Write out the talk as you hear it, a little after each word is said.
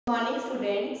Morning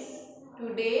students,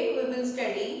 today we will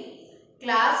study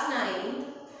class 9,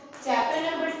 chapter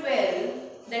number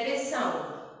 12, that is sound.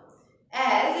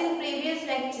 As in previous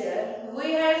lecture,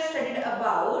 we had studied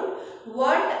about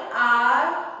what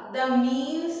are the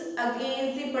means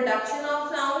against the production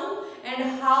of sound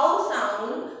and how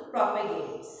sound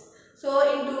propagates.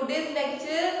 So in today's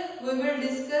lecture, we will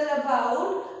discuss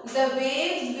about the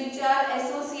waves which are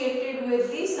associated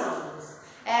with the sounds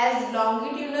as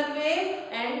longitudinal wave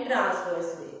and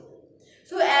transverse wave.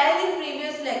 So as in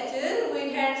previous lecture,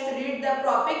 we had studied the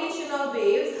propagation of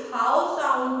waves, how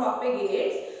sound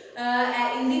propagates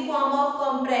in the form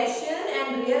of compression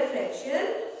and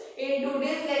rarefaction. In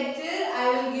today's lecture,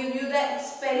 I will give you the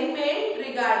experiment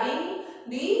regarding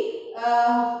the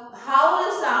how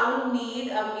the sound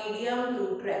need a medium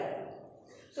to travel.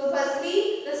 So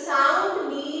firstly, the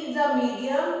sound needs a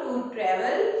medium to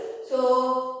travel.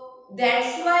 So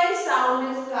that's why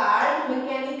sound is called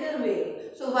mechanical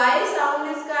wave. So why sound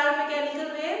is called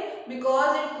mechanical wave?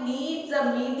 Because it needs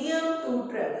a medium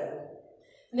to travel.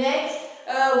 Next,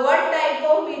 what type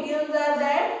of mediums are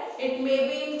there? It may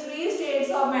be in three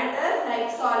states of matter like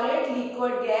solid,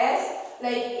 liquid, gas,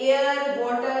 like air,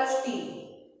 water, steam.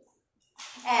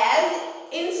 As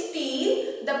in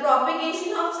steel, the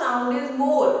propagation of sound is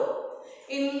more.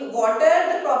 In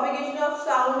water, the propagation of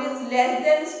sound is less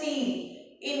than steel.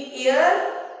 In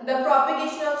air, the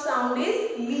propagation of sound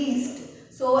is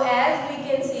least. So as we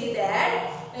can say that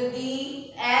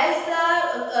as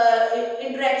the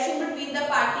interaction between the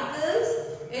particles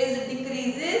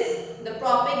decreases, the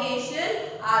propagation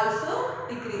also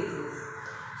decreases.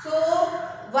 So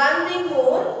one thing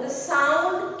more, the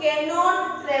sound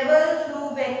cannot travel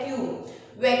through vacuum.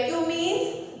 Vacuum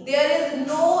means there is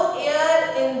no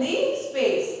air in the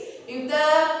space. If the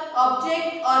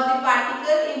object or the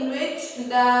particle in which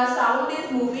the sound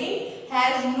is moving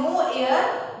has no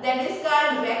air, that is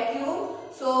called vacuum.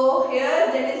 So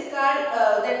here that is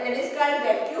called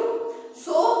vacuum.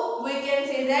 So we can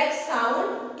say that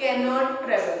sound cannot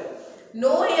travel.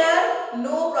 No air,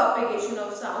 no propagation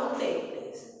of sound takes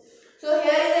place. So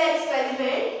here is the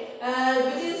experiment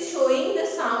which is showing the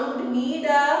sound need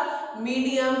a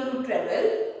medium to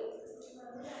travel.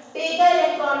 Take an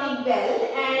electronic bell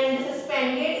and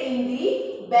suspend it in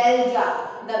the bell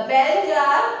jar. The bell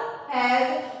jar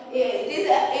it is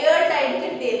an airtight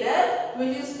container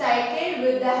which is tightened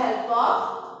with the help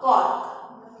of cork.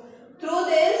 Through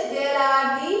this, there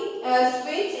are the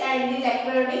switch and the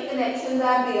electronic connections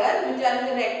are there which are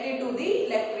connected to the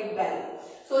electric bell.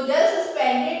 So just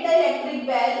suspended the electric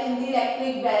bell in the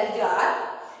electric bell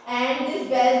jar, and this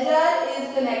bell jar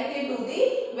is connected to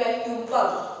the vacuum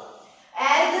pump.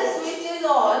 As the switch is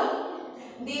on,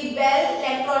 the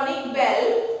electronic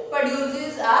bell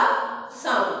produces a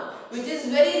sound which is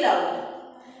very loud.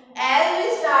 As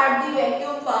we start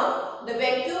the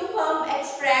vacuum pump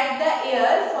extracts the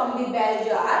air from the bell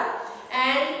jar,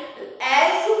 and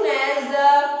as soon as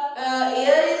the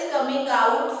air is coming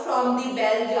out from the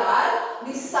bell jar,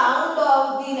 the sound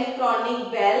of the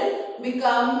electronic bell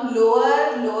becomes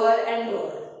lower, lower and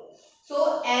lower.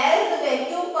 So as the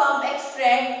vacuum pump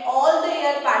extracts all the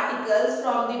air particles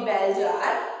from the bell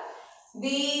jar,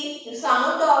 the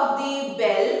sound of the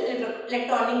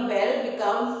electronic bell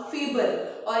becomes feeble,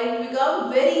 or it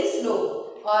becomes very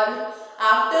slow, or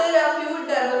after a few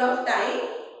interval of time,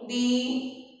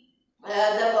 the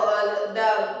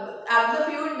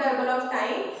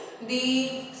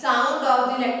sound of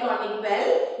the electronic bell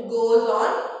goes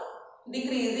on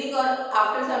decreasing, or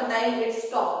after some time it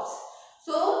stops.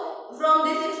 So from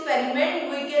this experiment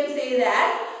we can say that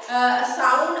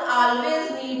sound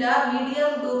always need a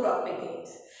medium to propagate.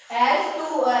 As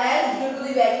due to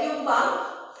the vacuum pump,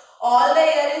 all the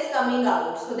air is coming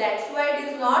out. So that's why it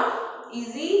is not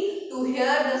easy to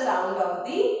hear the sound of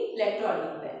the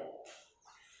electronic bell.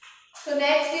 So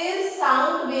next is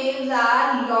sound waves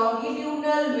are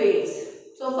longitudinal waves.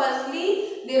 So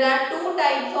firstly, there are two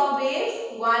types of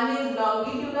waves. One is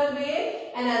longitudinal wave,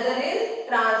 another is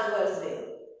transverse wave.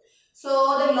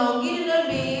 So the longitudinal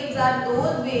waves are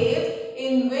those waves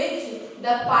in which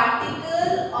the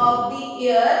particle of the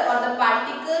air or the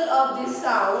particle of the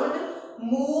sound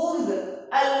moves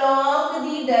along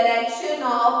the direction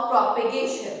of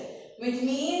propagation, which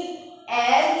means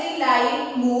as the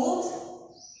light moves,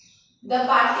 the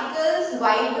particles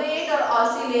vibrate or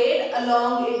oscillate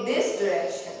along in this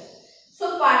direction.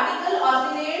 So particle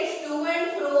oscillates to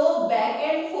and fro, back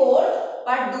and forth,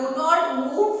 but do not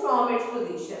move from its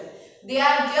position. They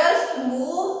are just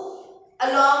move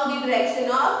along the direction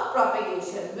of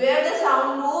propagation. Where the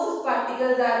sound moves,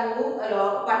 particles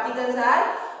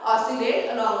are oscillate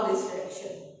along this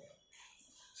direction.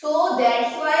 So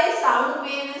that's why sound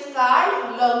wave is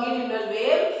called longitudinal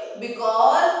wave,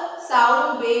 because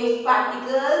sound waves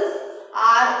particles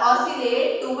are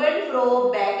oscillate to and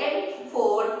fro, back and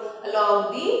forth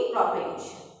along the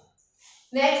propagation.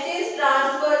 Next is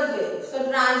transverse waves. So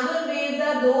transverse waves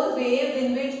are those waves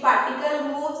in which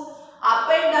particle moves up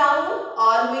and down,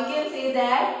 or we can say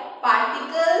that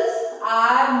particles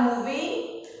are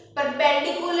moving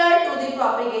perpendicular to the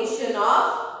propagation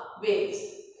of waves.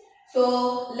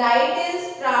 So light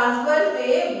is transverse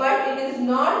wave, but it is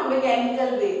not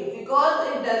mechanical wave because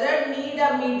it doesn't need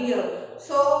a medium.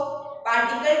 So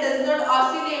particle does not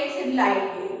oscillate in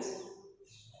light waves.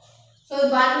 So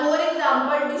one more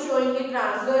example to showing the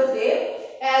transverse wave.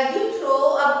 As you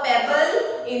throw a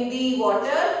pebble in the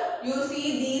water, you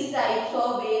see these types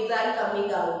of waves are coming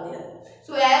out there.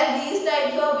 So as these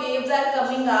types of waves are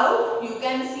coming out, you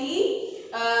can see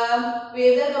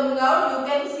waves are coming out. You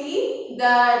can see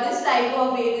this type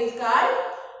of wave is called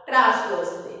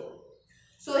transverse wave.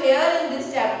 So here in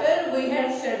this chapter we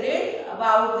have studied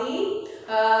about the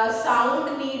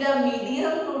sound need a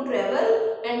medium to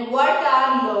travel and what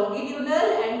are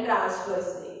longitudinal and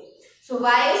transverse wave. So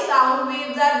why sound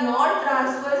waves are not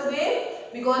transverse wave?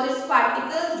 Because its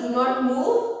particles do not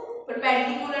move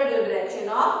perpendicular to the direction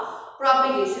of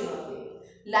propagation of wave.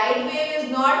 Light wave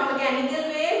is not mechanical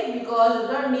wave because it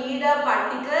does not need a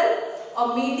particle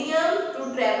or medium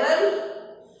to travel.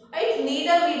 It need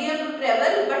a medium to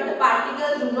travel, but the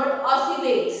particles do not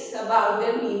oscillate about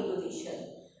their mean position.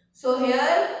 So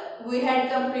here we had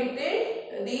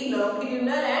completed the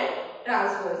longitudinal and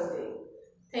transverse wave.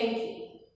 Thank you.